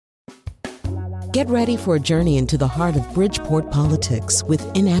Get ready for a journey into the heart of Bridgeport politics with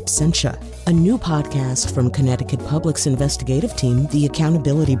In Absentia, a new podcast from Connecticut Public's investigative team, The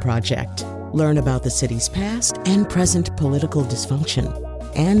Accountability Project. Learn about the city's past and present political dysfunction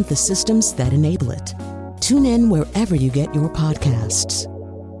and the systems that enable it. Tune in wherever you get your podcasts.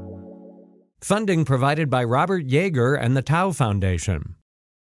 Funding provided by Robert Yeager and the Tao Foundation.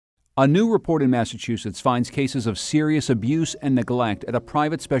 A new report in Massachusetts finds cases of serious abuse and neglect at a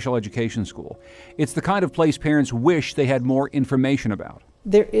private special education school. It's the kind of place parents wish they had more information about.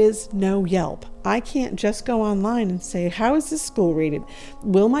 There is no Yelp. I can't just go online and say, how is this school rated?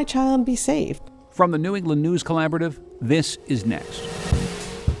 Will my child be safe? From the New England News Collaborative, this is Next.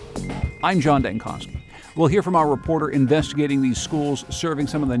 I'm John Dankosky. We'll hear from our reporter investigating these schools serving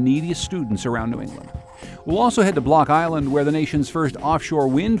some of the neediest students around New England. We'll also head to Block Island, where the nation's first offshore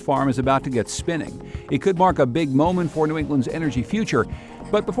wind farm is about to get spinning. It could mark a big moment for New England's energy future.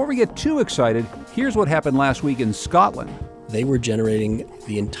 But before we get too excited, here's what happened last week in Scotland. They were generating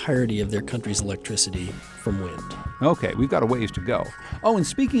the entirety of their country's electricity from wind. Okay, we've got a ways to go. Oh, and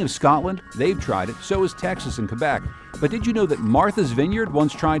speaking of Scotland, they've tried it. So has Texas and Quebec. But did you know that Martha's Vineyard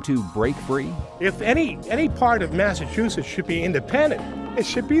once tried to break free? If any part of Massachusetts should be independent, it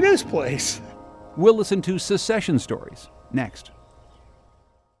should be this place. We'll listen to secession stories next.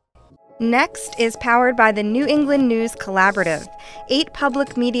 Next is powered by the New England News Collaborative, 8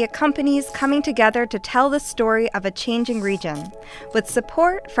 public media companies coming together to tell the story of a changing region, with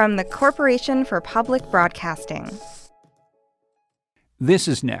support from the Corporation for Public Broadcasting. This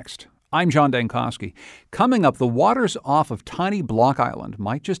is Next. I'm John Dankosky. Coming up, the waters off of tiny Block Island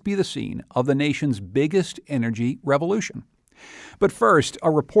might just be the scene of the nation's biggest energy revolution. But first,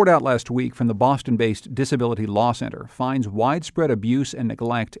 a report out last week from the Boston-based Disability Law Center finds widespread abuse and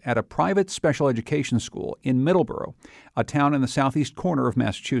neglect at a private special education school in Middleborough, a town in the southeast corner of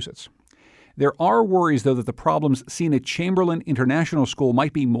Massachusetts. There are worries, though, that the problems seen at Chamberlain International School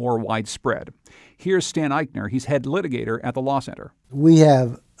might be more widespread. Here's Stan Eichner. He's head litigator at the Law Center. We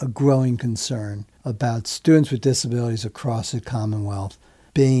have a growing concern about students with disabilities across the Commonwealth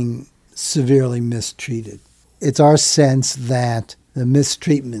being severely mistreated. It's our sense that the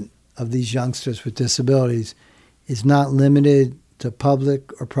mistreatment of these youngsters with disabilities is not limited to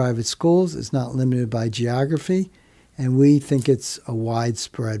public or private schools. It's not limited by geography, and we think it's a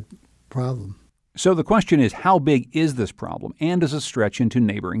widespread problem. So the question is, how big is this problem, and does it stretch into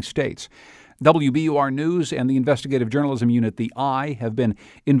neighboring states? WBUR News and the investigative journalism unit, The Eye, have been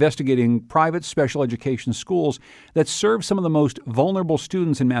investigating private special education schools that serve some of the most vulnerable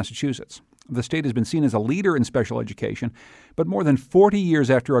students in Massachusetts. The state has been seen as a leader in special education, but more than 40 years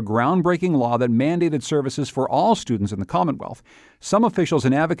after a groundbreaking law that mandated services for all students in the Commonwealth, some officials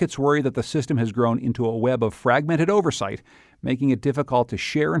and advocates worry that the system has grown into a web of fragmented oversight, making it difficult to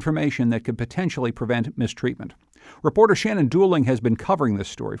share information that could potentially prevent mistreatment. Reporter Shannon Dooling has been covering this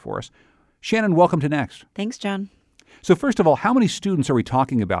story for us. Shannon, welcome to Next. Thanks, John. So first of all, how many students are we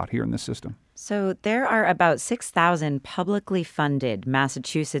talking about here in this system? So there are about 6,000 publicly funded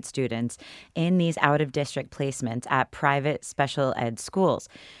Massachusetts students in these out-of-district placements at private special ed schools.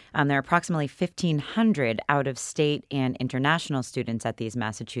 There are approximately 1,500 out-of-state and international students at these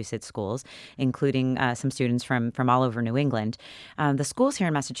Massachusetts schools, including some students from all over New England. The schools here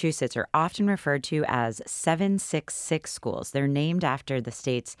in Massachusetts are often referred to as 766 schools. They're named after the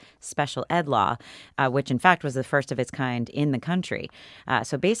state's special ed law, which in fact was the first of its kind in the country.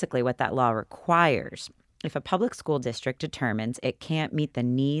 So basically what that law requires, if a public school district determines it can't meet the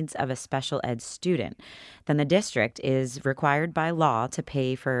needs of a special ed student, then the district is required by law to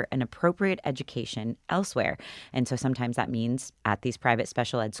pay for an appropriate education elsewhere. And so sometimes that means at these private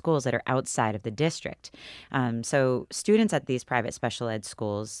special ed schools that are outside of the district. So students at these private special ed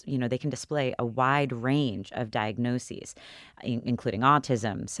schools, they can display a wide range of diagnoses, including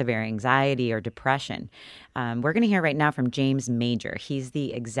autism, severe anxiety, or depression. We're going to hear right now from James Major. He's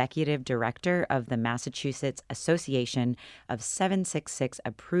the executive director of the Massachusetts Association of 766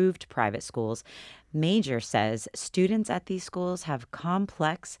 approved private schools. Major says students at these schools have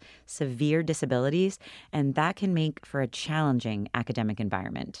complex, severe disabilities, and that can make for a challenging academic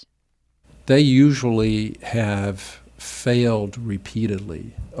environment. They usually have failed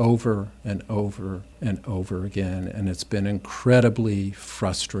repeatedly over and over and over again, and it's been incredibly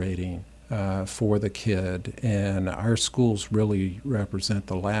frustrating for the kid. And our schools really represent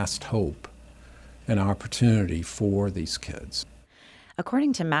the last hope and opportunity for these kids.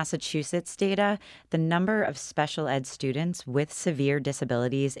 According to Massachusetts data, the number of special ed students with severe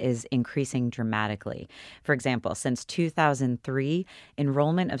disabilities is increasing dramatically. For example, since 2003,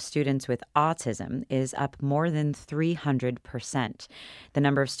 enrollment of students with autism is up more than 300%. The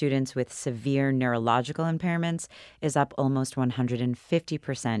number of students with severe neurological impairments is up almost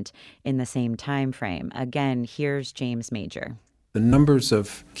 150% in the same time frame. Again, here's James Major. The numbers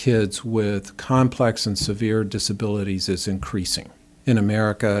of kids with complex and severe disabilities is increasing in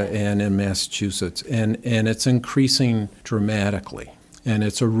America and in Massachusetts, and it's increasing dramatically. And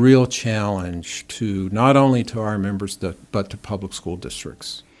it's a real challenge to not only to our members, but to public school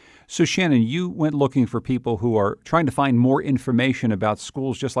districts. So, Shannon, you went looking for people who are trying to find more information about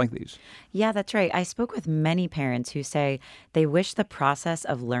schools just like these. Yeah, that's right. I spoke with many parents who say they wish the process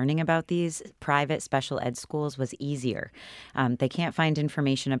of learning about these private special ed schools was easier. They can't find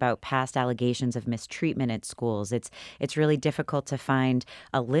information about past allegations of mistreatment at schools. It's really difficult to find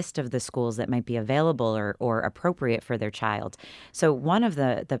a list of the schools that might be available or appropriate for their child. So one of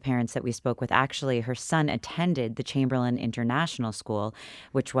the parents that we spoke with, actually, her son attended the Chamberlain International School,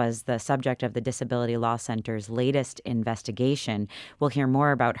 which was the subject of the Disability Law Center's latest investigation. We'll hear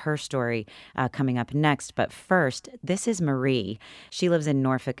more about her story coming up next. But first, this is Marie. She lives in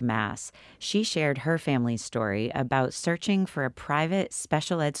Norfolk, Mass. She shared her family's story about searching for a private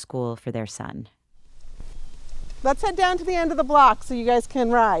special ed school for their son. Let's head down to the end of the block so you guys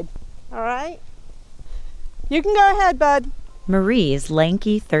can ride. All right? You can go ahead, bud. Marie's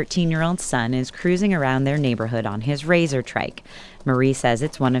lanky 13-year-old son is cruising around their neighborhood on his Razor trike. Marie says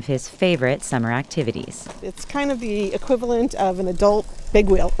it's one of his favorite summer activities. It's kind of the equivalent of an adult big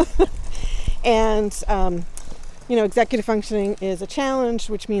wheel. And, executive functioning is a challenge,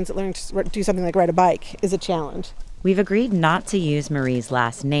 which means that learning to do something like ride a bike is a challenge. We've agreed not to use Marie's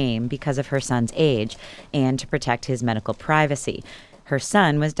last name because of her son's age and to protect his medical privacy. Her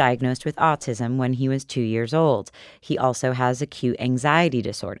son was diagnosed with autism when he was 2 years old. He also has acute anxiety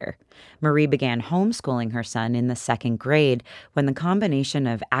disorder. Marie began homeschooling her son in the 2nd grade when the combination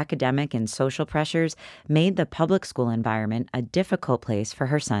of academic and social pressures made the public school environment a difficult place for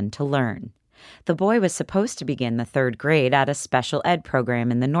her son to learn. The boy was supposed to begin the 3rd grade at a special ed program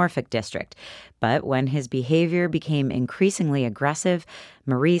in the Norfolk district, but when his behavior became increasingly aggressive,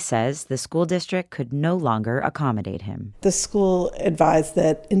 Marie says the school district could no longer accommodate him. The school advised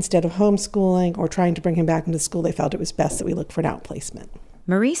that instead of homeschooling or trying to bring him back into school, they felt it was best that we look for an outplacement.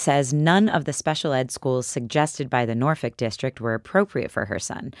 Marie says none of the special ed schools suggested by the Norfolk district were appropriate for her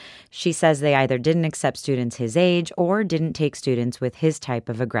son. She says they either didn't accept students his age or didn't take students with his type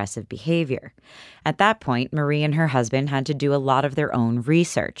of aggressive behavior. At that point, Marie and her husband had to do a lot of their own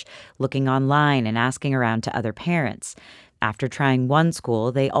research, looking online and asking around to other parents. After trying one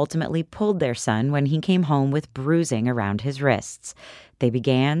school, they ultimately pulled their son when he came home with bruising around his wrists. They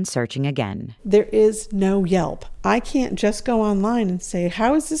began searching again. There is no Yelp. I can't just go online and say,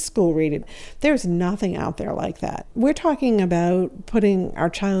 how is this school rated? There's nothing out there like that. We're talking about putting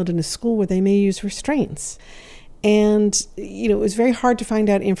our child in a school where they may use restraints. And, it was very hard to find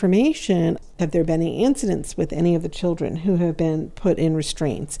out information. Have there been any incidents with any of the children who have been put in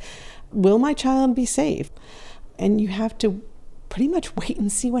restraints? Will my child be safe? And you have to pretty much wait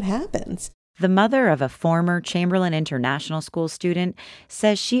and see what happens. The mother of a former Chamberlain International School student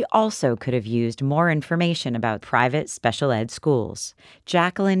says she also could have used more information about private special ed schools.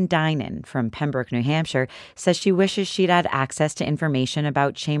 Jacqueline Dinan from Pembroke, New Hampshire, says she wishes she'd had access to information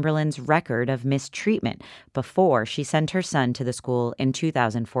about Chamberlain's record of mistreatment before she sent her son to the school in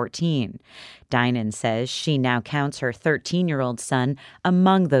 2014. Dinan says she now counts her 13-year-old son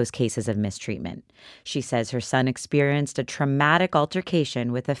among those cases of mistreatment. She says her son experienced a traumatic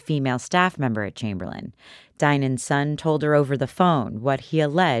altercation with a female staff member at Chamberlain. Dinan's son told her over the phone what he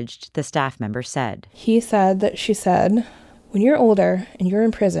alleged the staff member said. He said that she said, when you're older and you're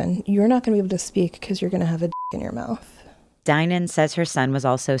in prison, you're not going to be able to speak because you're going to have a dick in your mouth. Dinan says her son was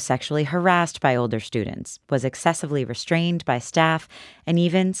also sexually harassed by older students, was excessively restrained by staff, and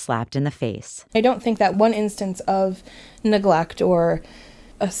even slapped in the face. I don't think that one instance of neglect or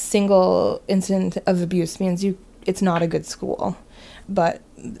a single incident of abuse means it's not a good school. But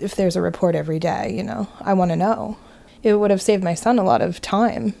if there's a report every day, I want to know. It would have saved my son a lot of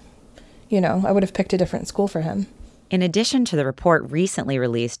time. I would have picked a different school for him. In addition to the report recently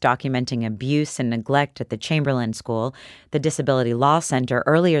released documenting abuse and neglect at the Chamberlain School, the Disability Law Center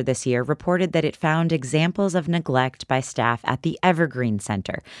earlier this year reported that it found examples of neglect by staff at the Evergreen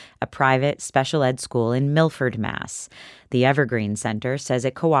Center, a private special ed school in Milford, Mass. The Evergreen Center says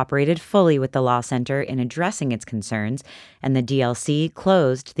it cooperated fully with the Law Center in addressing its concerns, and the DLC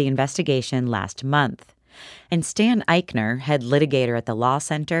closed the investigation last month. And Stan Eichner, head litigator at the Law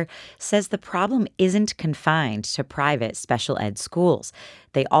Center, says the problem isn't confined to private special ed schools.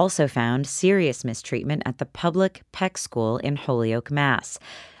 They also found serious mistreatment at the public Peck School in Holyoke, Mass.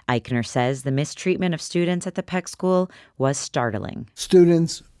 Eichner says the mistreatment of students at the Peck School was startling.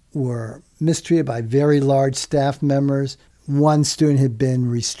 Students were mistreated by very large staff members. One student had been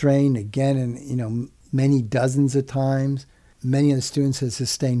restrained again and, many dozens of times. Many of the students had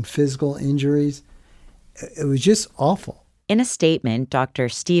sustained physical injuries. It was just awful. In a statement, Dr.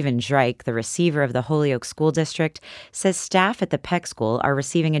 Stephen Zreich, the receiver of the Holyoke School District, says staff at the Peck School are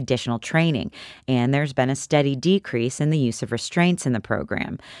receiving additional training, and there's been a steady decrease in the use of restraints in the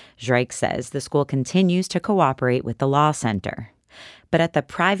program. Zreich says the school continues to cooperate with the Law Center. But at the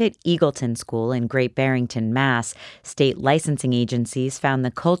private Eagleton School in Great Barrington, Mass., state licensing agencies found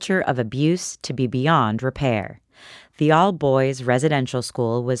the culture of abuse to be beyond repair. The all-boys residential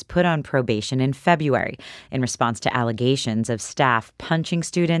school was put on probation in February in response to allegations of staff punching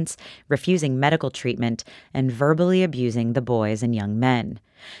students, refusing medical treatment, and verbally abusing the boys and young men.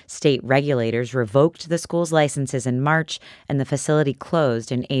 State regulators revoked the school's licenses in March, and the facility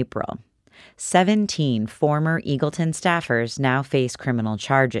closed in April. 17 former Eagleton staffers now face criminal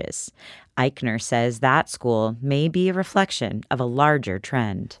charges. Eichner says that school may be a reflection of a larger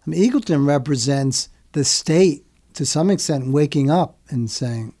trend. Eagleton represents the state, to some extent, waking up and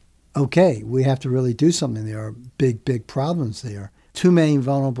saying, okay, we have to really do something. There are big, big problems there. Too many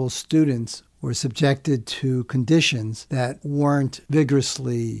vulnerable students were subjected to conditions that weren't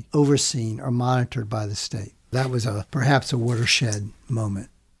vigorously overseen or monitored by the state. That was perhaps a watershed moment.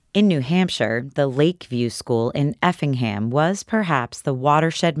 In New Hampshire, the Lakeview School in Effingham was perhaps the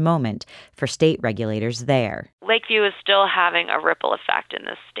watershed moment for state regulators there. Lakeview is still having a ripple effect in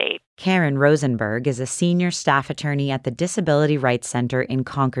this state. Karen Rosenberg is a senior staff attorney at the Disability Rights Center in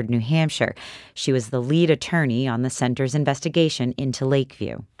Concord, New Hampshire. She was the lead attorney on the center's investigation into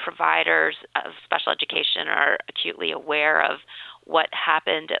Lakeview. Providers of special education are acutely aware of what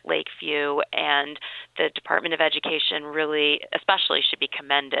happened at Lakeview, and the Department of Education really especially should be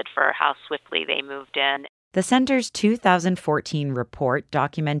commended for how swiftly they moved in. The center's 2014 report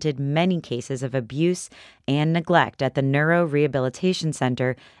documented many cases of abuse and neglect at the Neuro Rehabilitation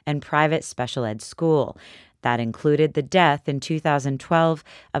Center and private special ed school. That included the death in 2012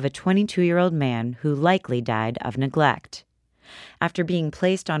 of a 22-year-old man who likely died of neglect. After being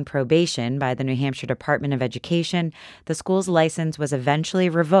placed on probation by the New Hampshire Department of Education, the school's license was eventually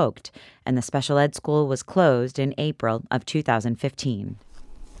revoked, and the special ed school was closed in April of 2015.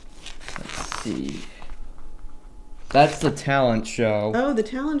 Let's see. That's the talent show. Oh, the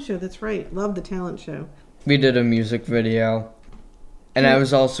talent show. That's right. Love the talent show. We did a music video. And I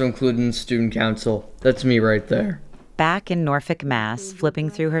was also included in student council. That's me right there. Back in Norfolk, Mass., flipping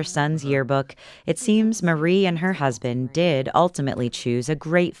through her son's yearbook, it seems Marie and her husband did ultimately choose a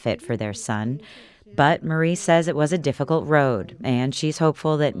great fit for their son. But Marie says it was a difficult road, and she's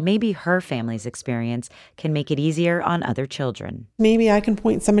hopeful that maybe her family's experience can make it easier on other children. Maybe I can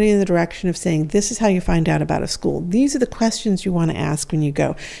point somebody in the direction of saying, this is how you find out about a school. These are the questions you want to ask when you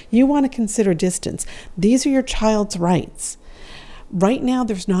go. You want to consider distance. These are your child's rights. Right now,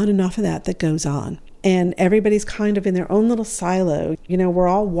 there's not enough of that goes on. And everybody's kind of in their own little silo. We're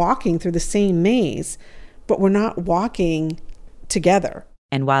all walking through the same maze, but we're not walking together.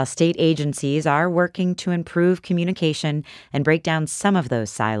 And while state agencies are working to improve communication and break down some of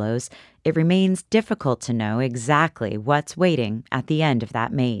those silos, it remains difficult to know exactly what's waiting at the end of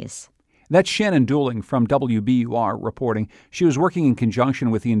that maze. That's Shannon Dooling from WBUR reporting. She was working in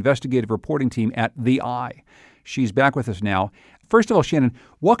conjunction with the investigative reporting team at The Eye. She's back with us now. First of all, Shannon,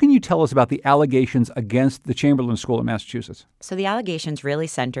 what can you tell us about the allegations against the Chamberlain School in Massachusetts? So the allegations really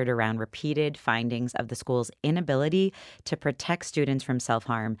centered around repeated findings of the school's inability to protect students from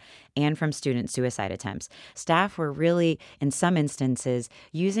self-harm and from student suicide attempts. Staff were really, in some instances,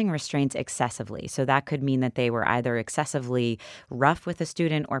 using restraints excessively. So that could mean that they were either excessively rough with a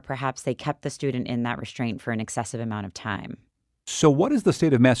student or perhaps they kept the student in that restraint for an excessive amount of time. So what is the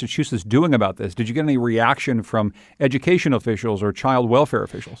state of Massachusetts doing about this? Did you get any reaction from education officials or child welfare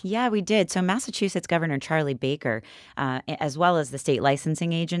officials? Yeah, we did. So Massachusetts Governor Charlie Baker, as well as the state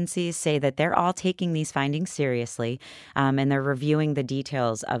licensing agencies, say that they're all taking these findings seriously, and they're reviewing the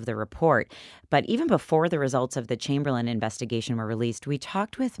details of the report. But even before the results of the Chamberlain investigation were released, we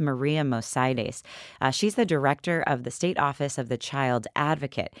talked with Maria Mosaides. She's the director of the State Office of the Child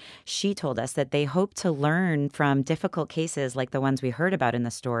Advocate. She told us that they hope to learn from difficult cases like the ones we heard about in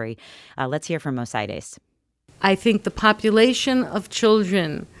the story. Let's hear from Mosaides. I think the population of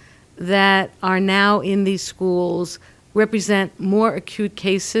children that are now in these schools represent more acute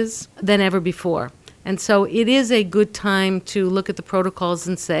cases than ever before. And so it is a good time to look at the protocols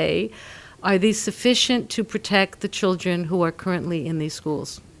and say, are these sufficient to protect the children who are currently in these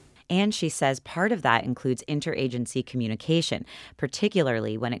schools? And she says part of that includes interagency communication,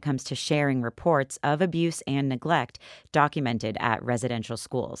 particularly when it comes to sharing reports of abuse and neglect documented at residential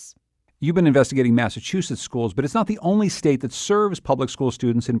schools. You've been investigating Massachusetts schools, but it's not the only state that serves public school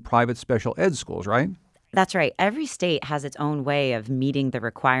students in private special ed schools, right? That's right. Every state has its own way of meeting the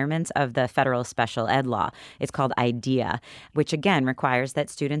requirements of the federal special ed law. It's called IDEA, which again requires that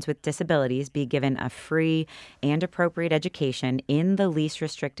students with disabilities be given a free and appropriate education in the least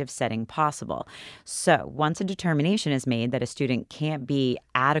restrictive setting possible. So once a determination is made that a student can't be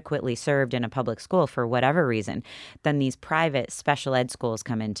adequately served in a public school for whatever reason, then these private special ed schools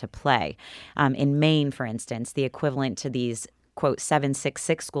come into play. In Maine, for instance, the equivalent to these quote,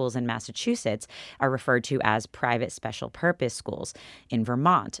 766 schools in Massachusetts are referred to as private special purpose schools. In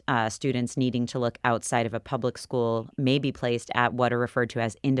Vermont, students needing to look outside of a public school may be placed at what are referred to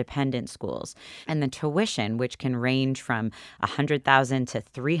as independent schools. And the tuition, which can range from $100,000 to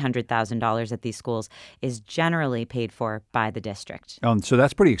 $300,000 at these schools, is generally paid for by the district. So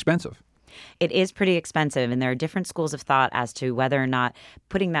that's pretty expensive. It is pretty expensive, and there are different schools of thought as to whether or not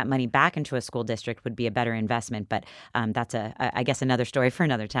putting that money back into a school district would be a better investment. But that's, I guess, another story for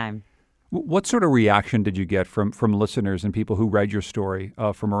another time. What sort of reaction did you get from listeners and people who read your story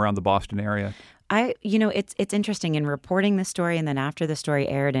from around the Boston area? It's interesting. In reporting the story and then after the story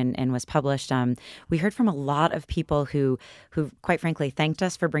aired and was published, we heard from a lot of people who quite frankly thanked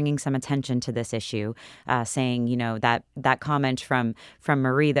us for bringing some attention to this issue, saying, that comment from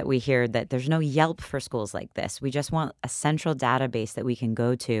Marie that we hear that there's no Yelp for schools like this. We just want a central database that we can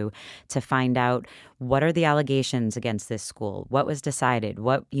go to find out what are the allegations against this school, what was decided,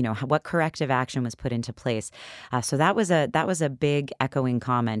 what corrective action was put into place. So that was a big echoing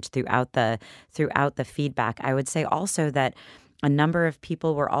comment throughout the feedback. I would say also that a number of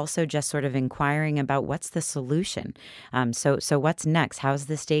people were also just sort of inquiring about what's the solution. So what's next? How's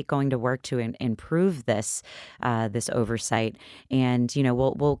the state going to work to improve this oversight? And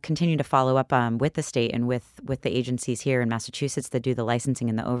we'll continue to follow up with the state and with the agencies here in Massachusetts that do the licensing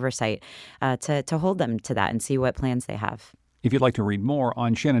and the oversight to hold them to that and see what plans they have. If you'd like to read more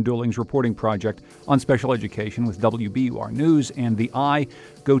on Shannon Dooling's reporting project on special education with WBUR News and The Eye,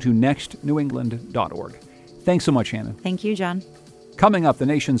 go to nextnewengland.org. Thanks so much, Shannon. Thank you, John. Coming up, the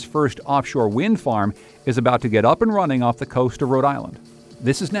nation's first offshore wind farm is about to get up and running off the coast of Rhode Island.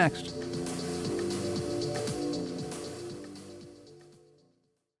 This is next.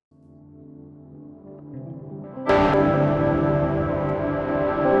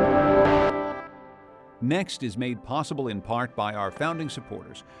 Next is made possible in part by our founding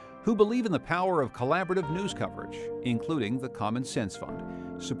supporters who believe in the power of collaborative news coverage, including the Common Sense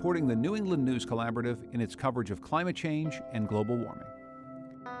Fund, supporting the New England News Collaborative in its coverage of climate change and global warming.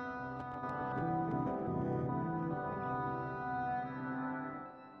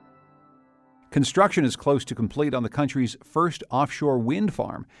 Construction is close to complete on the country's first offshore wind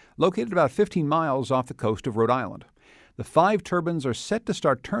farm, located about 15 miles off the coast of Rhode Island. The 5 turbines are set to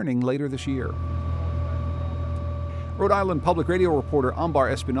start turning later this year. Rhode Island Public Radio reporter Ambar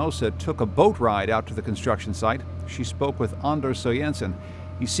Espinosa took a boat ride out to the construction site. She spoke with Anders Sorensen.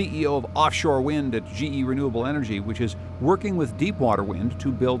 He's CEO of Offshore Wind at GE Renewable Energy, which is working with Deepwater Wind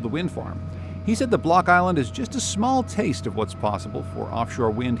to build the wind farm. He said that Block Island is just a small taste of what's possible for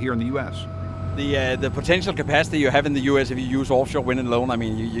offshore wind here in the U.S. The potential capacity you have in the U.S. if you use offshore wind alone, I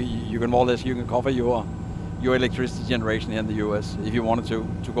mean, you can more or less cover your electricity generation here in the U.S. if you wanted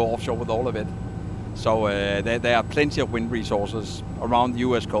to go offshore with all of it. So there are plenty of wind resources around the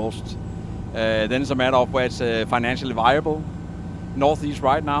U.S. coast. Then it's a matter of where it's financially viable. Northeast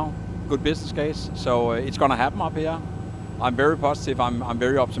right now, good business case. So it's going to happen up here. I'm very positive. I'm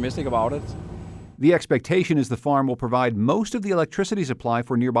very optimistic about it. The expectation is the farm will provide most of the electricity supply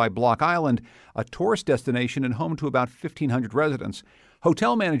for nearby Block Island, a tourist destination and home to about 1,500 residents.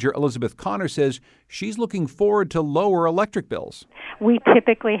 Hotel manager Elizabeth Connor says she's looking forward to lower electric bills. We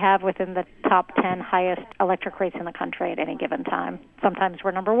typically have within the top 10 highest electric rates in the country at any given time. Sometimes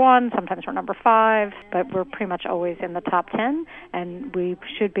we're number 1, sometimes we're number 5, but we're pretty much always in the top 10, and we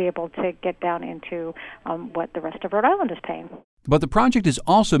should be able to get down into what the rest of Rhode Island is paying. But the project is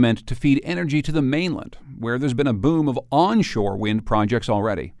also meant to feed energy to the mainland, where there's been a boom of onshore wind projects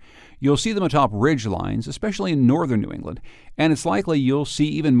already. You'll see them atop ridge lines, especially in northern New England, and it's likely you'll see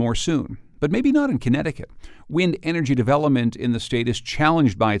even more soon. but maybe not in Connecticut. Wind energy development in the state is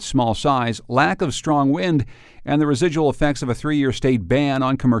challenged by its small size, lack of strong wind, and the residual effects of a 3-year state ban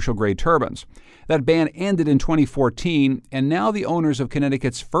on commercial-grade turbines. That ban ended in 2014, and now the owners of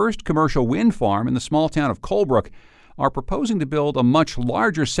Connecticut's first commercial wind farm in the small town of Colebrook are proposing to build a much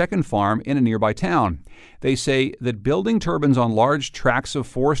larger second farm in a nearby town. They say that building turbines on large tracts of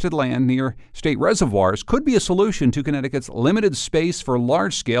forested land near state reservoirs could be a solution to Connecticut's limited space for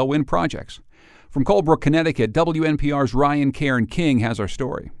large-scale wind projects. From Colebrook, Connecticut, WNPR's Ryan Cairn-King has our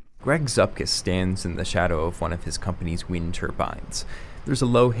story. Greg Zupkis stands in the shadow of one of his company's wind turbines. There's a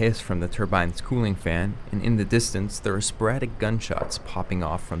low hiss from the turbine's cooling fan, and in the distance there are sporadic gunshots popping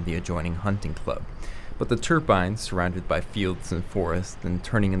off from the adjoining hunting club. But the turbines, surrounded by fields and forests and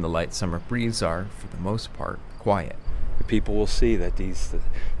turning in the light summer breeze, are, for the most part, quiet. People will see that these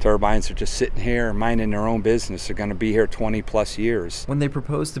turbines are just sitting here minding their own business. They're going to be here 20 plus years. When they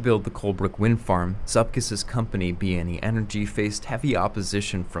proposed to build the Colebrook wind farm, Zupkis' company, BNE Energy, faced heavy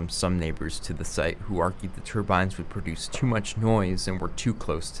opposition from some neighbors to the site who argued the turbines would produce too much noise and were too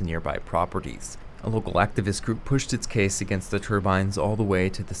close to nearby properties. A local activist group pushed its case against the turbines all the way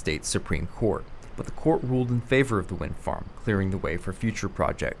to the state's Supreme Court. But the court ruled in favor of the wind farm, clearing the way for future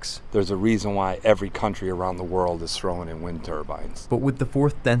projects. There's a reason why every country around the world is throwing in wind turbines. But with the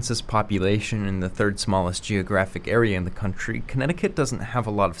fourth densest population and the third smallest geographic area in the country, Connecticut doesn't have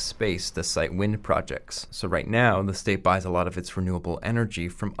a lot of space to site wind projects. So right now, the state buys a lot of its renewable energy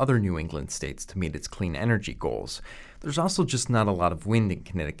from other New England states to meet its clean energy goals. There's also just not a lot of wind in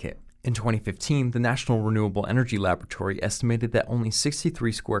Connecticut. In 2015, the National Renewable Energy Laboratory estimated that only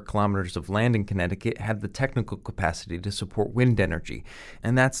 63 square kilometers of land in Connecticut had the technical capacity to support wind energy,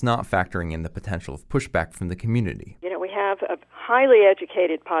 and that's not factoring in the potential of pushback from the community. You know, we have a highly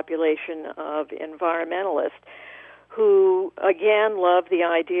educated population of environmentalists who, again, love the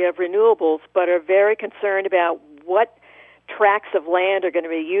idea of renewables, but are very concerned about what tracts of land are going to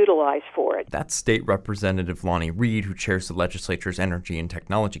be utilized for it. That's State Representative Lonnie Reed, who chairs the legislature's Energy and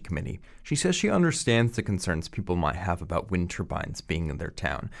Technology Committee. She says she understands the concerns people might have about wind turbines being in their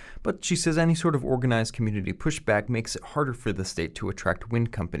town, but she says any sort of organized community pushback makes it harder for the state to attract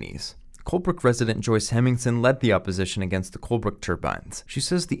wind companies. Colebrook resident Joyce Hemmingson led the opposition against the Colebrook turbines. She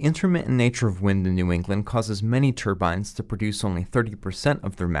says the intermittent nature of wind in New England causes many turbines to produce only 30%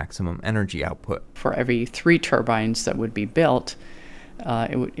 of their maximum energy output. For every 3 turbines that would be built,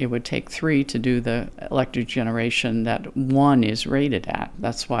 it would take 3 to do the electric generation that 1 is rated at.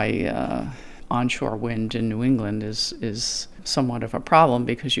 That's why onshore wind in New England is somewhat of a problem,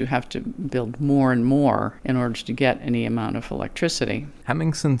 because you have to build more and more in order to get any amount of electricity.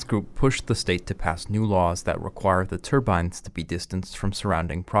 Hemmingson's group pushed the state to pass new laws that require the turbines to be distanced from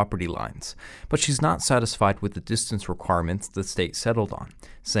surrounding property lines. But she's not satisfied with the distance requirements the state settled on,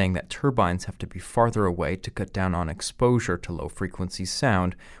 saying that turbines have to be farther away to cut down on exposure to low-frequency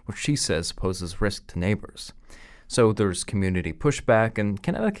sound, which she says poses risk to neighbors. So there's community pushback, and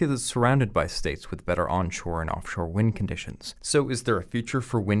Connecticut is surrounded by states with better onshore and offshore wind conditions. So is there a future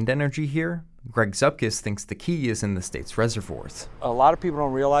for wind energy here? Greg Zupkis thinks the key is in the state's reservoirs. A lot of people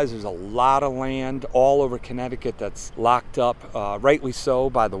don't realize there's a lot of land all over Connecticut that's locked up, rightly so,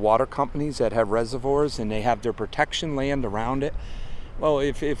 by the water companies that have reservoirs, and they have their protection land around it. Well,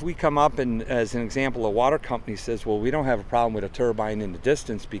 if we come up and, as an example, a water company says, well, we don't have a problem with a turbine in the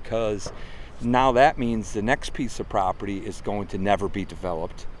distance, because now that means the next piece of property is going to never be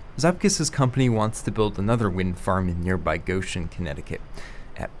developed. Zupkis' company wants to build another wind farm in nearby Goshen, Connecticut.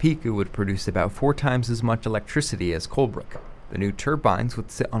 At peak, it would produce about 4 times as much electricity as Colebrook. The new turbines would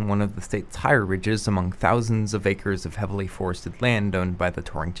sit on one of the state's higher ridges among thousands of acres of heavily forested land owned by the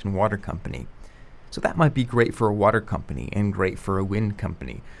Torrington Water Company. So that might be great for a water company and great for a wind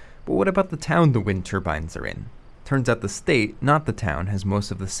company. But what about the town the wind turbines are in? Turns out the state, not the town, has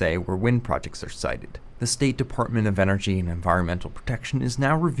most of the say where wind projects are sited. The State Department of Energy and Environmental Protection is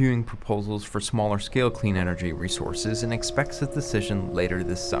now reviewing proposals for smaller-scale clean energy resources and expects a decision later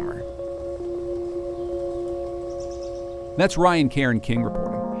this summer. That's Ryan Cairn-King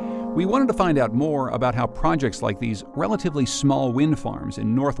reporting. We wanted to find out more about how projects like these relatively small wind farms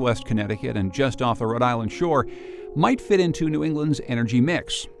in northwest Connecticut and just off the Rhode Island shore might fit into New England's energy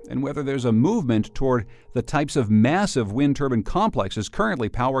mix, and whether there's a movement toward the types of massive wind turbine complexes currently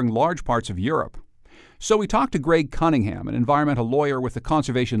powering large parts of Europe. So we talked to Greg Cunningham, an environmental lawyer with the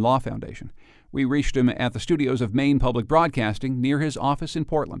Conservation Law Foundation. We reached him at the studios of Maine Public Broadcasting near his office in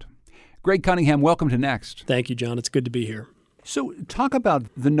Portland. Greg Cunningham, welcome to Next. Thank you, John. It's good to be here. So talk about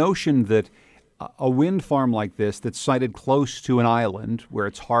the notion that a wind farm like this that's sited close to an island where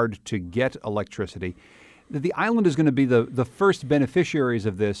it's hard to get electricity, that the island is going to be the first beneficiaries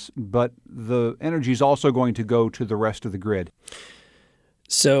of this, but the energy is also going to go to the rest of the grid.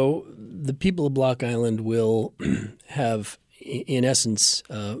 So the people of Block Island will have, in essence,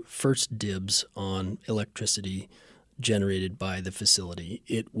 first dibs on electricity generated by the facility.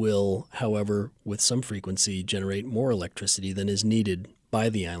 It will, however, with some frequency, generate more electricity than is needed by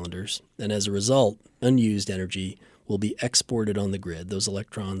the islanders. And as a result, unused energy will be exported on the grid. Those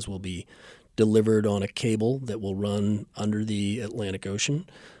electrons will be delivered on a cable that will run under the Atlantic Ocean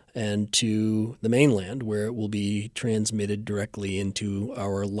and to the mainland, where it will be transmitted directly into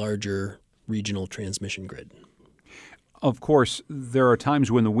our larger regional transmission grid. Of course, there are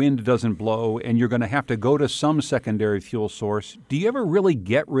times when the wind doesn't blow and you're going to have to go to some secondary fuel source. Do you ever really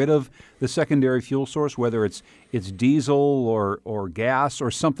get rid of the secondary fuel source, whether it's diesel or gas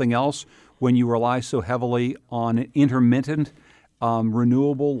or something else, when you rely so heavily on intermittent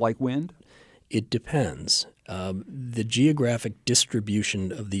renewable like wind? It depends. The geographic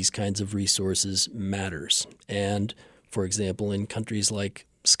distribution of these kinds of resources matters. And, for example, in countries like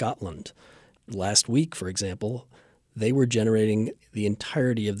Scotland, last week, for example, they were generating the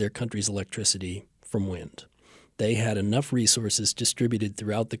entirety of their country's electricity from wind. They had enough resources distributed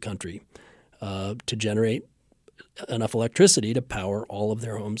throughout the country to generate enough electricity to power all of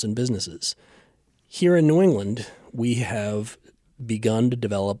their homes and businesses. Here in New England, we have begun to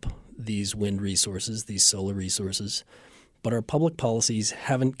develop these wind resources, these solar resources, but our public policies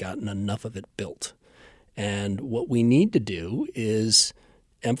haven't gotten enough of it built. And what we need to do is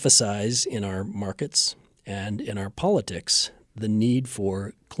emphasize in our markets and in our politics the need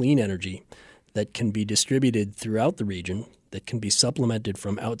for clean energy that can be distributed throughout the region, that can be supplemented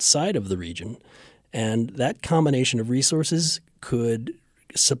from outside of the region, and that combination of resources could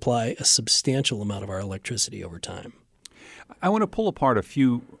supply a substantial amount of our electricity over time. I want to pull apart a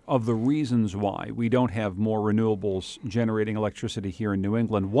few of the reasons why we don't have more renewables generating electricity here in New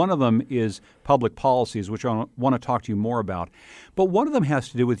England. One of them is public policies, which I want to talk to you more about. But one of them has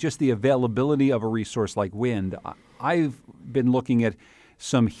to do with just the availability of a resource like wind. I've been looking at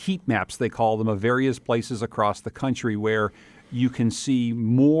some heat maps, they call them, of various places across the country where you can see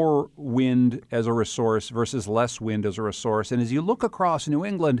more wind as a resource versus less wind as a resource. And as you look across New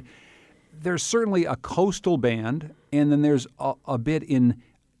England, there's certainly a coastal band, and then there's a bit in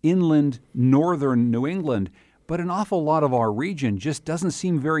inland northern New England, but an awful lot of our region just doesn't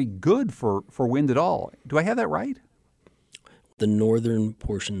seem very good for wind at all. Do I have that right? The northern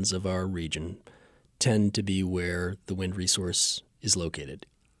portions of our region tend to be where the wind resource is located,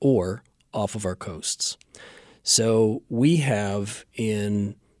 or off of our coasts. So we have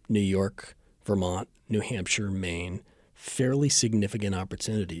in New York, Vermont, New Hampshire, Maine, fairly significant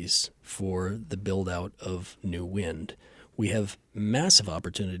opportunities for the build-out of new wind. We have massive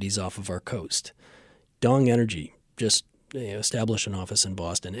opportunities off of our coast. Dong Energy just established an office in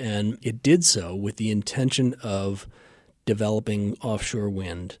Boston, and it did so with the intention of developing offshore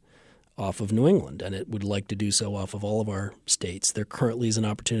wind off of New England, and it would like to do so off of all of our states. There currently is an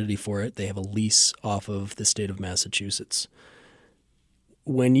opportunity for it. They have a lease off of the state of Massachusetts.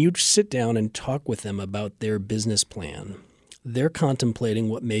 When you sit down and talk with them about their business plan, they're contemplating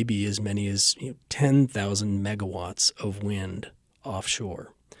what may be as many as 10,000 megawatts of wind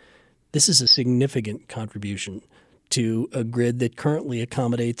offshore. This is a significant contribution to a grid that currently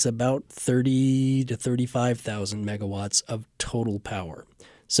accommodates about 30 to 35,000 megawatts of total power.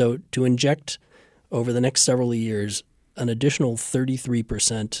 So to inject over the next several years an additional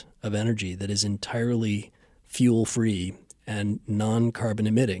 33% of energy that is entirely fuel-free and non-carbon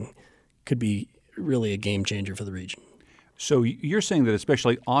emitting could be really a game changer for the region. So you're saying that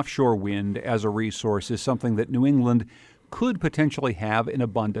especially offshore wind as a resource is something that New England could potentially have in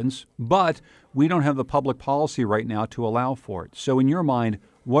abundance, but we don't have the public policy right now to allow for it. So in your mind,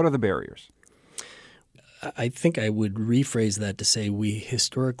 what are the barriers? I think I would rephrase that to say we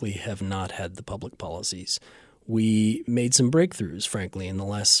historically have not had the public policies. We made some breakthroughs, frankly, in the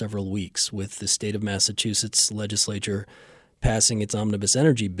last several weeks with the state of Massachusetts legislature passing its omnibus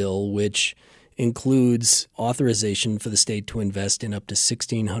energy bill, which includes authorization for the state to invest in up to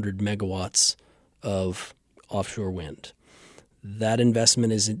 1,600 megawatts of offshore wind. That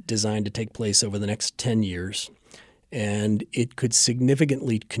investment is designed to take place over the next 10 years, and it could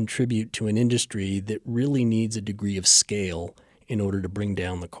significantly contribute to an industry that really needs a degree of scale in order to bring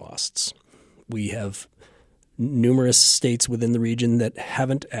down the costs. We have numerous states within the region that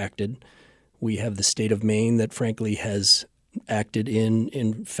haven't acted. We have the state of Maine that, frankly, has acted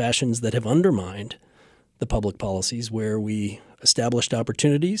in fashions that have undermined the public policies, where we established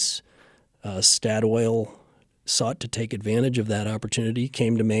opportunities. Statoil sought to take advantage of that opportunity,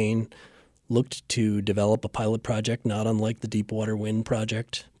 came to Maine, looked to develop a pilot project, not unlike the Deepwater Wind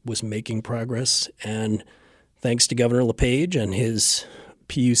project, was making progress. And thanks to Governor LePage and his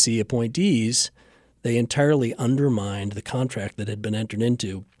PUC appointees, they entirely undermined the contract that had been entered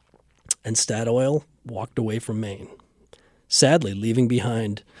into, and Statoil walked away from Maine, sadly leaving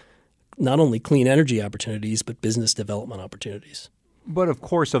behind not only clean energy opportunities, but business development opportunities. But of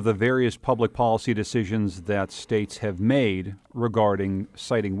course, of the various public policy decisions that states have made regarding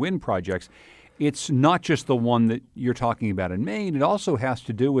siting wind projects, it's not just the one that you're talking about in Maine. It also has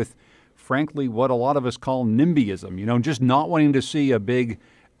to do with, frankly, what a lot of us call NIMBYism, just not wanting to see a big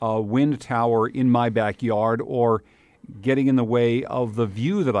wind tower in my backyard or getting in the way of the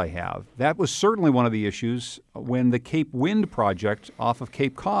view that I have. That was certainly one of the issues when the Cape Wind project off of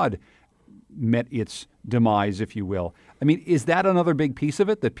Cape Cod met its demise, if you will. I mean, is that another big piece of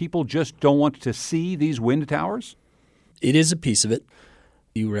it, that people just don't want to see these wind towers? It is a piece of it.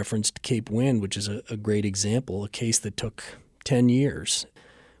 You referenced Cape Wind, which is a great example, a case that took 10 years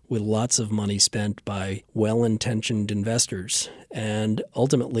with lots of money spent by well-intentioned investors. And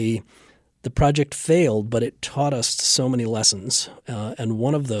ultimately, the project failed, but it taught us so many lessons. And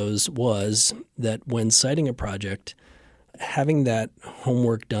one of those was that when siting a project, having that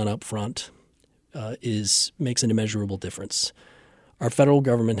homework done up front makes an immeasurable difference. Our federal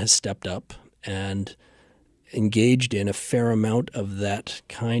government has stepped up and engaged in a fair amount of that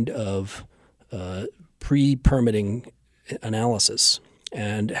kind of pre-permitting analysis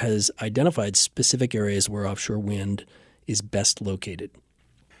and has identified specific areas where offshore wind is best located.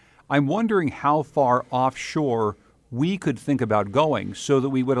 I'm wondering how far offshore we could think about going so that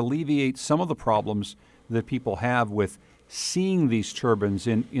we would alleviate some of the problems that people have with seeing these turbines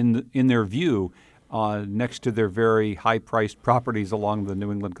in their view next to their very high-priced properties along the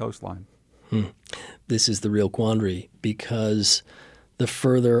New England coastline. This is the real quandary, because the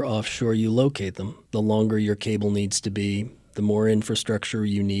further offshore you locate them, the longer your cable needs to be, the more infrastructure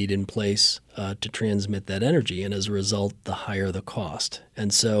you need in place to transmit that energy, and as a result, the higher the cost.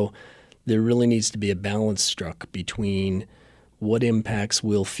 And so there really needs to be a balance struck between what impacts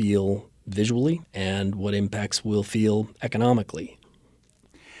we'll feel visually and what impacts we'll feel economically.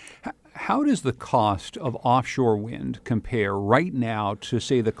 How does the cost of offshore wind compare right now to,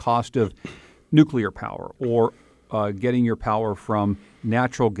 say, the cost of nuclear power or getting your power from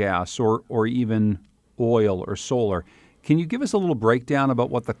natural gas or even oil or solar? Can you give us a little breakdown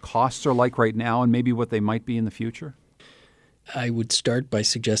about what the costs are like right now and maybe what they might be in the future? I would start by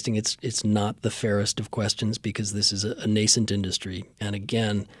suggesting it's not the fairest of questions, because this is a nascent industry. And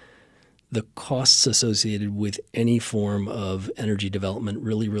again, the costs associated with any form of energy development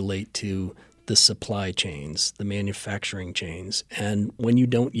really relate to the supply chains, the manufacturing chains. And when you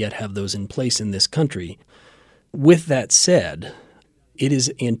don't yet have those in place in this country, with that said, it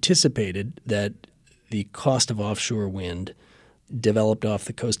is anticipated that the cost of offshore wind developed off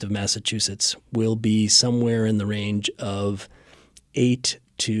the coast of Massachusetts will be somewhere in the range of 8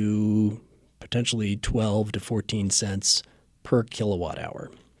 to potentially 12 to 14 cents per kilowatt hour.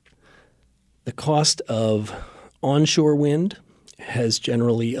 The cost of onshore wind has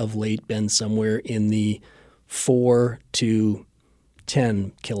generally of late been somewhere in the 4 to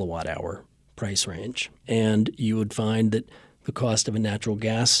 10 kilowatt hour price range. And you would find that the cost of a natural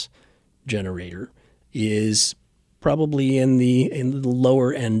gas generator is probably in the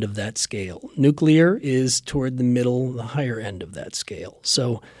lower end of that scale. Nuclear is toward the middle, the higher end of that scale.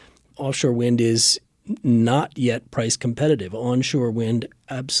 So offshore wind is not yet price competitive. Onshore wind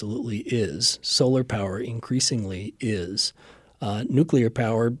absolutely is. Solar power increasingly is. Nuclear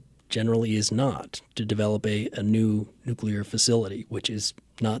power generally is not, to develop a new nuclear facility, which is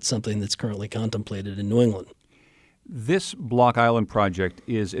not something that's currently contemplated in New England. This Block Island project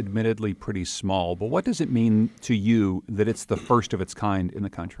is admittedly pretty small, but what does it mean to you that it's the first of its kind in the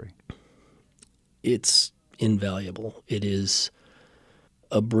country? It's invaluable. It is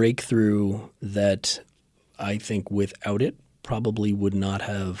a breakthrough that I think without it probably would not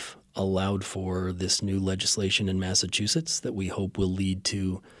have allowed for this new legislation in Massachusetts that we hope will lead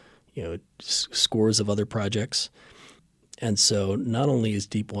to, scores of other projects. And so not only is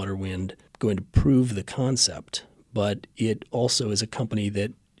Deepwater Wind going to prove the concept, but it also is a company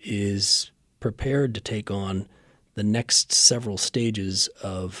that is prepared to take on the next several stages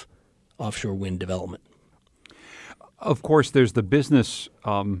of offshore wind development. Of course, there's the business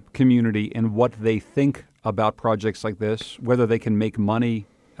community and what they think about projects like this, whether they can make money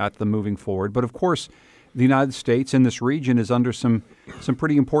at them moving forward. But of course, the United States and this region is under some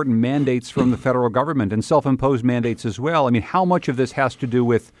pretty important mandates from the federal government and self-imposed mandates as well. I mean, how much of this has to do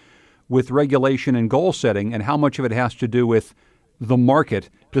with regulation and goal setting, and how much of it has to do with the market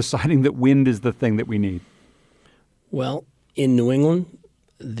deciding that wind is the thing that we need? Well, in New England,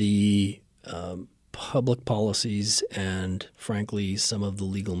 the public policies and, frankly, some of the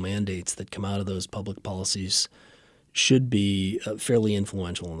legal mandates that come out of those public policies should be fairly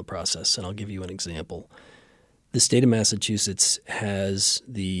influential in the process. And I'll give you an example. The state of Massachusetts has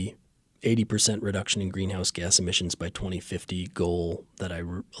the 80% reduction in greenhouse gas emissions by 2050 goal that I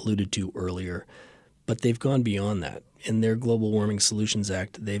alluded to earlier, but they've gone beyond that. In their Global Warming Solutions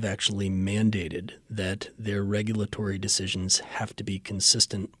Act, they've actually mandated that their regulatory decisions have to be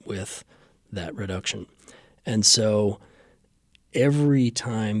consistent with that reduction. And so every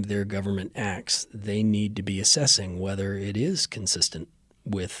time their government acts, they need to be assessing whether it is consistent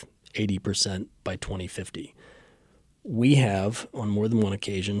with 80% by 2050. We have, on more than one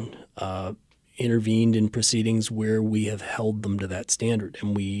occasion, intervened in proceedings where we have held them to that standard,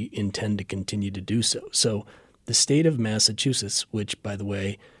 and we intend to continue to do so. So the state of Massachusetts, which, by the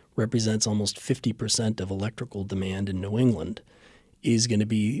way, represents almost 50% of electrical demand in New England, is going to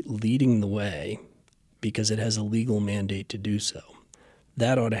be leading the way because it has a legal mandate to do so.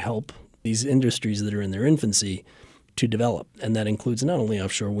 That ought to help these industries that are in their infancy to develop, and that includes not only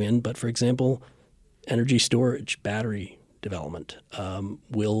offshore wind, but, for example, energy storage, battery development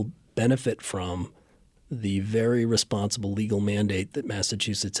will benefit from the very responsible legal mandate that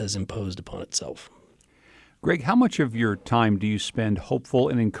Massachusetts has imposed upon itself. Greg, how much of your time do you spend hopeful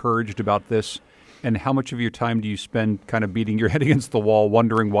and encouraged about this? And how much of your time do you spend kind of beating your head against the wall,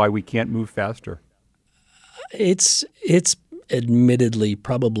 wondering why we can't move faster? It's admittedly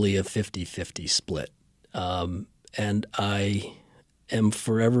probably a 50-50 split. And I am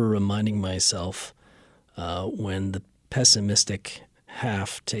forever reminding myself when the pessimistic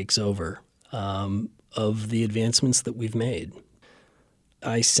half takes over of the advancements that we've made.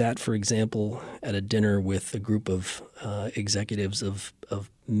 I sat, for example, at a dinner with a group of executives of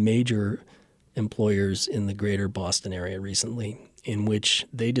major employers in the greater Boston area recently, in which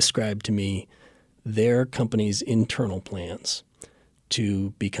they described to me their company's internal plans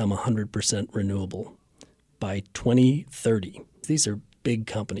to become 100% renewable by 2030. These are big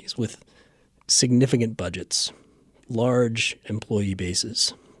companies with significant budgets, large employee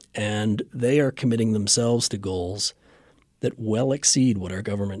bases, and they are committing themselves to goals that well exceed what our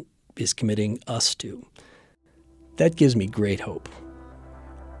government is committing us to. That gives me great hope.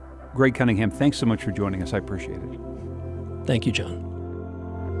 Greg Cunningham, thanks so much for joining us. I appreciate it. Thank you, John.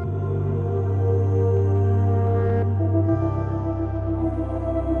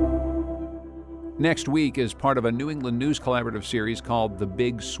 Next week, as part of a New England News Collaborative series called The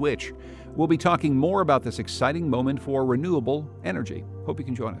Big Switch, we'll be talking more about this exciting moment for renewable energy. Hope you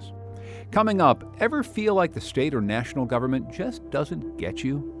can join us. Coming up, ever feel like the state or national government just doesn't get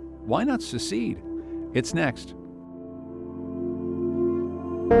you? Why not secede? It's next.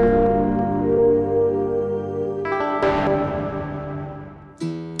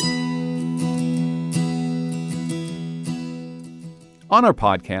 On our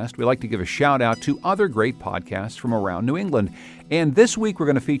podcast, we like to give a shout out to other great podcasts from around New England. And this week we're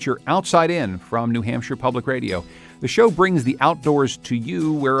going to feature Outside In from New Hampshire Public Radio. The show brings the outdoors to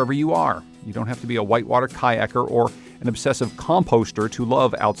you wherever you are. You don't have to be a whitewater kayaker or an obsessive composter to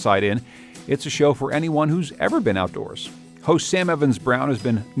love Outside In. It's a show for anyone who's ever been outdoors. Host Sam Evans-Brown has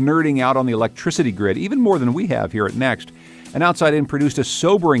been nerding out on the electricity grid, even more than we have here at Next. And Outside In produced a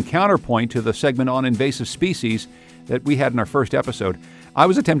sobering counterpoint to the segment on invasive species that we had in our first episode. I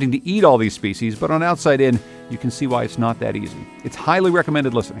was attempting to eat all these species, but on Outside In, you can see why it's not that easy. It's highly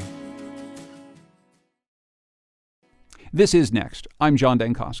recommended listening. This is Next. I'm John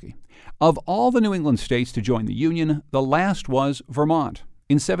Dankosky. Of all the New England states to join the Union, the last was Vermont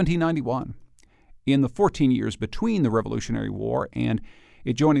in 1791. In the 14 years between the Revolutionary War and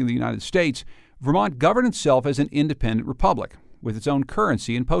it joining the United States, Vermont governed itself as an independent republic with its own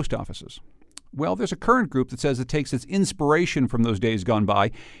currency and post offices. Well, there's a current group that says it takes its inspiration from those days gone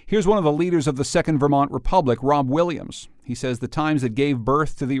by. Here's one of the leaders of the Second Vermont Republic, Rob Williams. He says the times that gave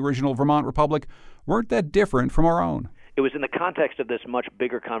birth to the original Vermont Republic weren't that different from our own. It was in the context of this much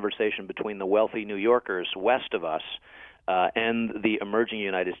bigger conversation between the wealthy New Yorkers west of us and the emerging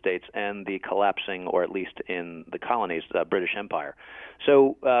United States and the collapsing, or at least in the colonies, British Empire.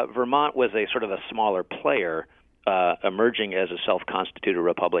 So Vermont was a sort of a smaller player emerging as a self-constituted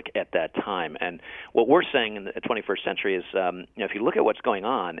republic at that time. And what we're saying in the 21st century is, if you look at what's going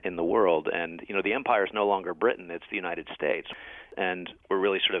on in the world, and the empire is no longer Britain, it's the United States. And we're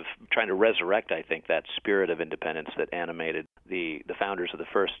really sort of trying to resurrect, I think, that spirit of independence that animated the founders of the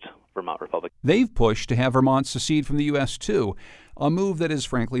first Vermont Republic. They've pushed to have Vermont secede from the U.S., too. a move that is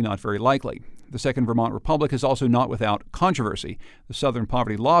frankly not very likely. The Second Vermont Republic is also not without controversy. The Southern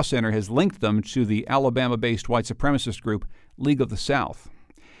Poverty Law Center has linked them to the Alabama-based white supremacist group League of the South.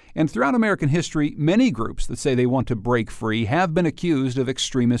 And throughout American history, many groups that say they want to break free have been accused of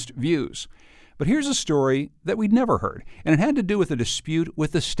extremist views. But here's a story that we'd never heard, and it had to do with a dispute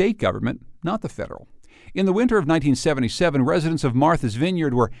with the state government, not the federal. In the winter of 1977, residents of Martha's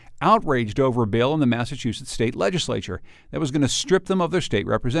Vineyard were outraged over a bill in the Massachusetts state legislature that was going to strip them of their state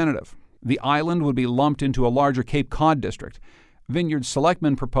representative. The island would be lumped into a larger Cape Cod district. Vineyard's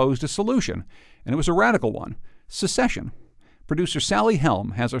selectmen proposed a solution, and it was a radical one: secession. Producer Sally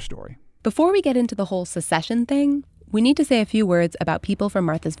Helm has our story. Before we get into the whole secession thing, we need to say a few words about people from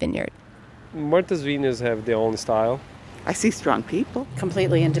Martha's Vineyard. Martha's Vineyards have their own style. I see strong people.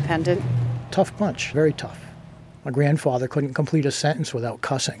 Completely independent. Tough bunch, very tough. My grandfather couldn't complete a sentence without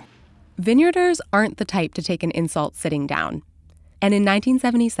cussing. Vineyarders aren't the type to take an insult sitting down. And in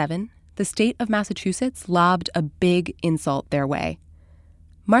 1977, the state of Massachusetts lobbed a big insult their way.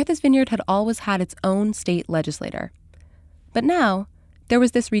 Martha's Vineyard had always had its own state legislator. But now, there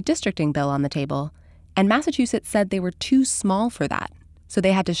was this redistricting bill on the table, and Massachusetts said they were too small for that, so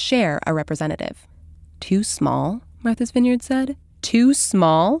they had to share a representative. Too small, Martha's Vineyard said? Too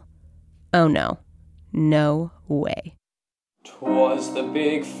small? Oh no. No way. 'Twas the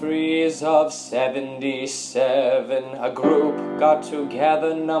big freeze of 77. A group got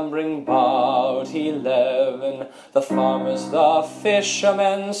together numbering about 11. The farmers, the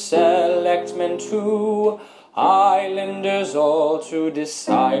fishermen, selectmen too, islanders all to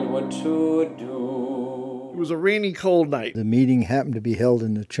decide what to do. It was a rainy, cold night. The meeting happened to be held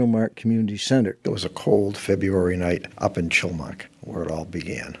in the Chilmark Community Center. It was a cold February night up in Chilmark where it all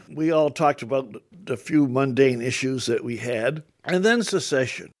began. We all talked about the few mundane issues that we had, and then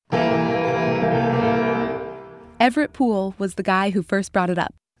secession. Everett Poole was the guy who first brought it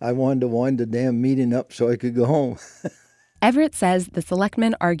up. I wanted to wind the damn meeting up so I could go home. Everett says the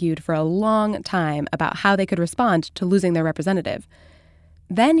selectmen argued for a long time about how they could respond to losing their representative.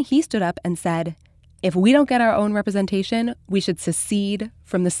 Then he stood up and said, if we don't get our own representation, we should secede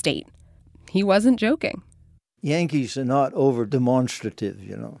from the state. He wasn't joking. Yankees are not over demonstrative,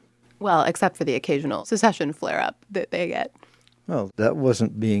 you know. Well, except for the occasional secession flare-up that they get. Well, that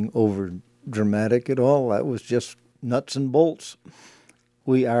wasn't being over dramatic at all. That was just nuts and bolts.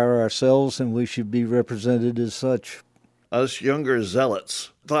 We are ourselves and we should be represented as such. Us younger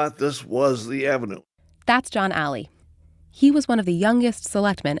zealots thought this was the avenue. That's John Alley. He was one of the youngest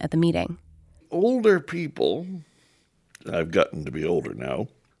selectmen at the meeting. Older people, I've gotten to be older now,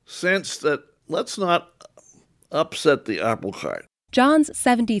 sense that let's not upset the apple cart. John's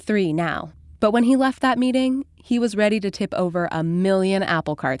 73 now, but when he left that meeting, he was ready to tip over 1 million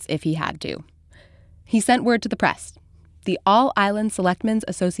apple carts if he had to. He sent word to the press. The All-Island Selectmen's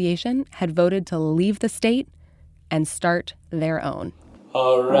Association had voted to leave the state and start their own.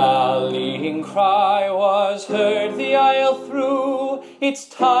 A rallying cry was heard the aisle through. It's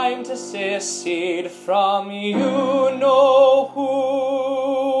time to secede from you know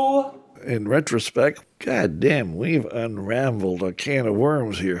who. In retrospect, goddamn, we've unraveled a can of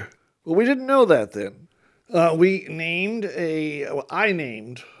worms here. Well, we didn't know that then. I named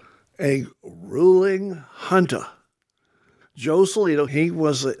a ruling junta. Joe Salito, he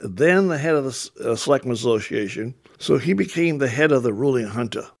was then the head of the Selectmen's Association, so he became the head of the ruling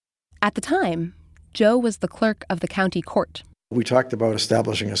junta. At the time, Joe was the clerk of the county court. We talked about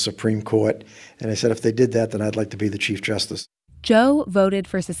establishing a Supreme Court, and I said if they did that, then I'd like to be the Chief Justice. Joe voted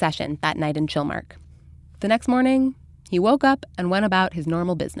for secession that night in Chilmark. The next morning, he woke up and went about his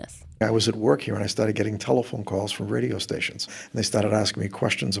normal business. I was at work here, and I started getting telephone calls from radio stations, and they started asking me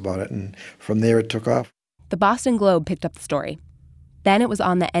questions about it, and from there it took off. The Boston Globe picked up the story. Then it was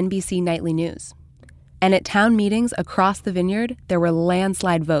on the NBC Nightly News. And at town meetings across the vineyard, there were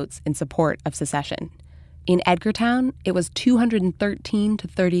landslide votes in support of secession. In Edgartown, it was 213 to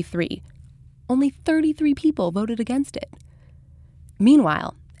 33. Only 33 people voted against it.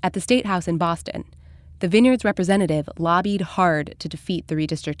 Meanwhile, at the State House in Boston, the Vineyard's representative lobbied hard to defeat the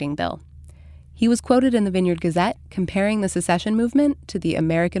redistricting bill. He was quoted in the Vineyard Gazette comparing the secession movement to the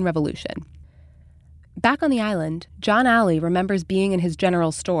American Revolution. Back on the island, John Alley remembers being in his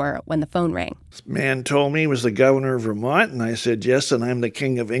general store when the phone rang. This man told me he was the governor of Vermont, and I said yes, and I'm the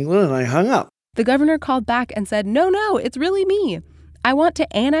king of England, and I hung up. The governor called back and said, no, it's really me. I want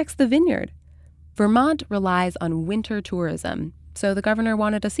to annex the vineyard. Vermont relies on winter tourism, so the governor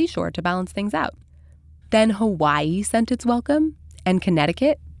wanted a seashore to balance things out. Then Hawaii sent its welcome, and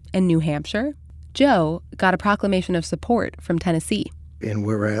Connecticut, and New Hampshire. Joe got a proclamation of support from Tennessee. And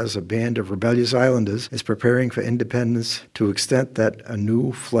whereas a band of rebellious islanders is preparing for independence to the extent that a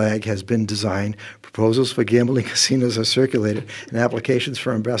new flag has been designed, proposals for gambling casinos are circulated, and applications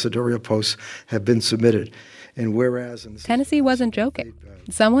for ambassadorial posts have been submitted. And whereas Tennessee wasn't joking.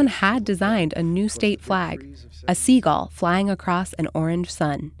 Someone had designed a new state flag, a seagull flying across an orange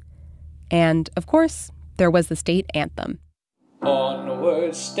sun. And, of course, there was the state anthem.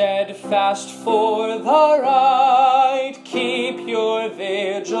 Onward, steadfast for the right, keep your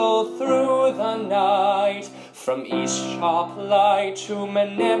vigil through the night. From East Shoplight to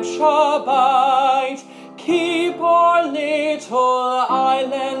Menemsha Bight, keep our little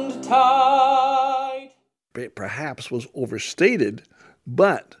island tight. It perhaps was overstated,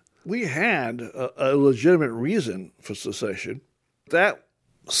 but we had a legitimate reason for secession. That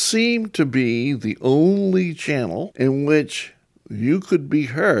seemed to be the only channel in which you could be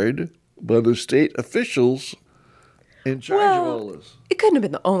heard by the state officials in charge of all this. It couldn't have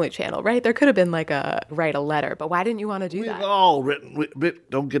been the only channel, right? There could have been write a letter, but why didn't you want to do that? We've all written,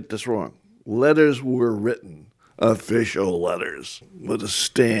 don't get this wrong. Letters were written, official letters, with a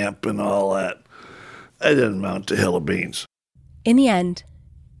stamp and all that. That didn't amount to hill of beans. In the end,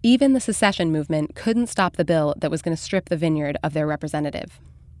 even the secession movement couldn't stop the bill that was going to strip the vineyard of their representative.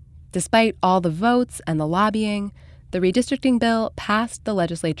 Despite all the votes and the lobbying, the redistricting bill passed the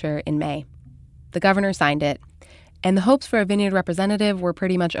legislature in May. The governor signed it, and the hopes for a vineyard representative were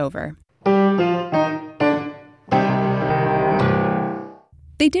pretty much over.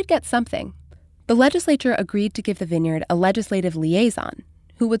 They did get something. The legislature agreed to give the vineyard a legislative liaison,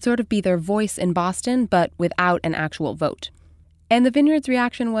 who would sort of be their voice in Boston, but without an actual vote. And the vineyard's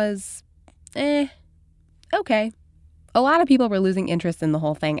reaction was, okay. A lot of people were losing interest in the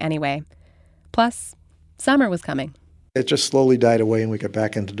whole thing anyway. Plus, summer was coming. It just slowly died away, and we got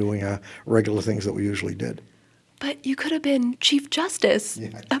back into doing regular things that we usually did. But you could have been Chief Justice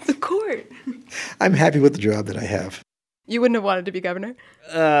of the court. I'm happy with the job that I have. You wouldn't have wanted to be governor?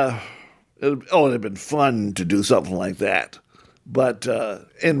 It'd have been fun to do something like that. But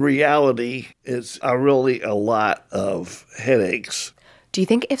in reality, it's really a lot of headaches. Do you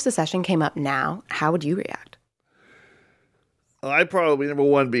think if secession came up now, how would you react? I'd probably, number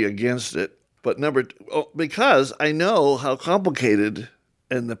one, be against it. But number two, because I know how complicated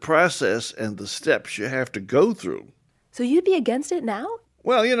and the process and the steps you have to go through. So you'd be against it now?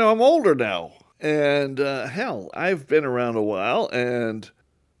 Well, I'm older now. And hell, I've been around a while, and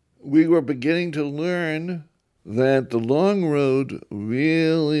we were beginning to learn that the long road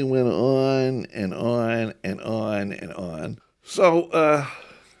really went on and on and on and on. So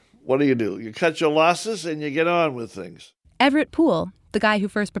what do? You cut your losses and you get on with things. Everett Poole, the guy who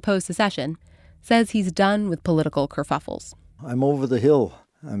first proposed secession, says he's done with political kerfuffles. I'm over the hill.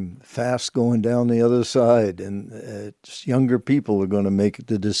 I'm fast going down the other side, and younger people are going to make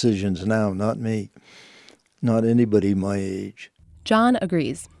the decisions now, not me, not anybody my age. John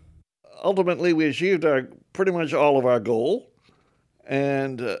agrees. Ultimately, we achieved pretty much all of our goal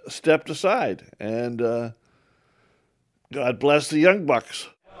and stepped aside. And God bless the young bucks.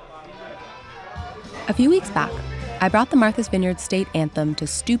 A few weeks back, I brought the Martha's Vineyard State Anthem to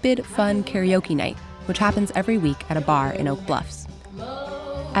Stupid Fun Karaoke Night, which happens every week at a bar in Oak Bluffs.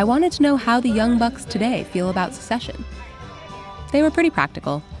 I wanted to know how the young bucks today feel about secession. They were pretty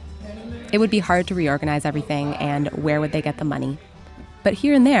practical. It would be hard to reorganize everything, and where would they get the money? But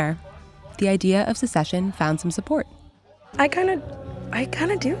here and there, the idea of secession found some support. I kind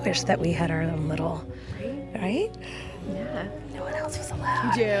of do wish that we had our own little, right? Yeah. No one else was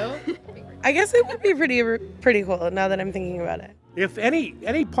allowed. You do? I guess it would be pretty cool now that I'm thinking about it. If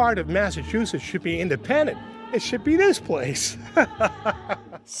any part of Massachusetts should be independent, it should be this place.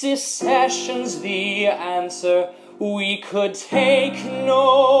 Secession's the answer. We could take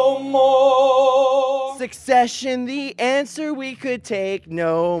no more. Succession, the answer. We could take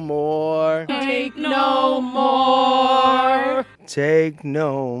no more. Take no more. Take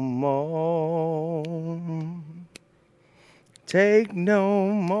no more. Take no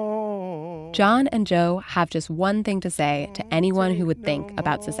more. John and Joe have just one thing to say to anyone who would think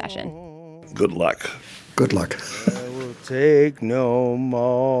about secession. Good luck. Good luck. I will take no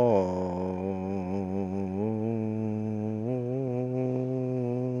more.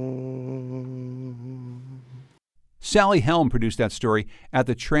 Sally Helm produced that story at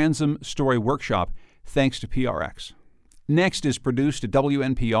the Transom Story Workshop, thanks to PRX. Next is produced at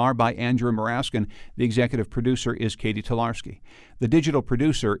WNPR by Andrew Maraskin. The executive producer is Katie Tolarski. The digital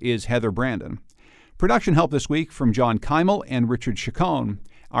producer is Heather Brandon. Production help this week from John Keimel and Richard Chacon.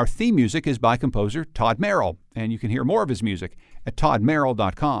 Our theme music is by composer Todd Merrill, and you can hear more of his music at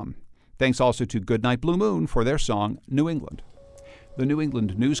toddmerrill.com. Thanks also to Goodnight Blue Moon for their song, New England. The New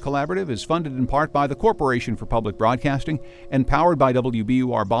England News Collaborative is funded in part by the Corporation for Public Broadcasting and powered by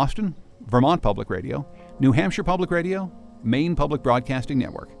WBUR Boston, Vermont Public Radio, New Hampshire Public Radio, Maine Public Broadcasting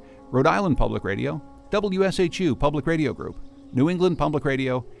Network, Rhode Island Public Radio, WSHU Public Radio Group, New England Public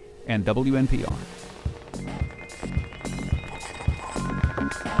Radio, and WNPR.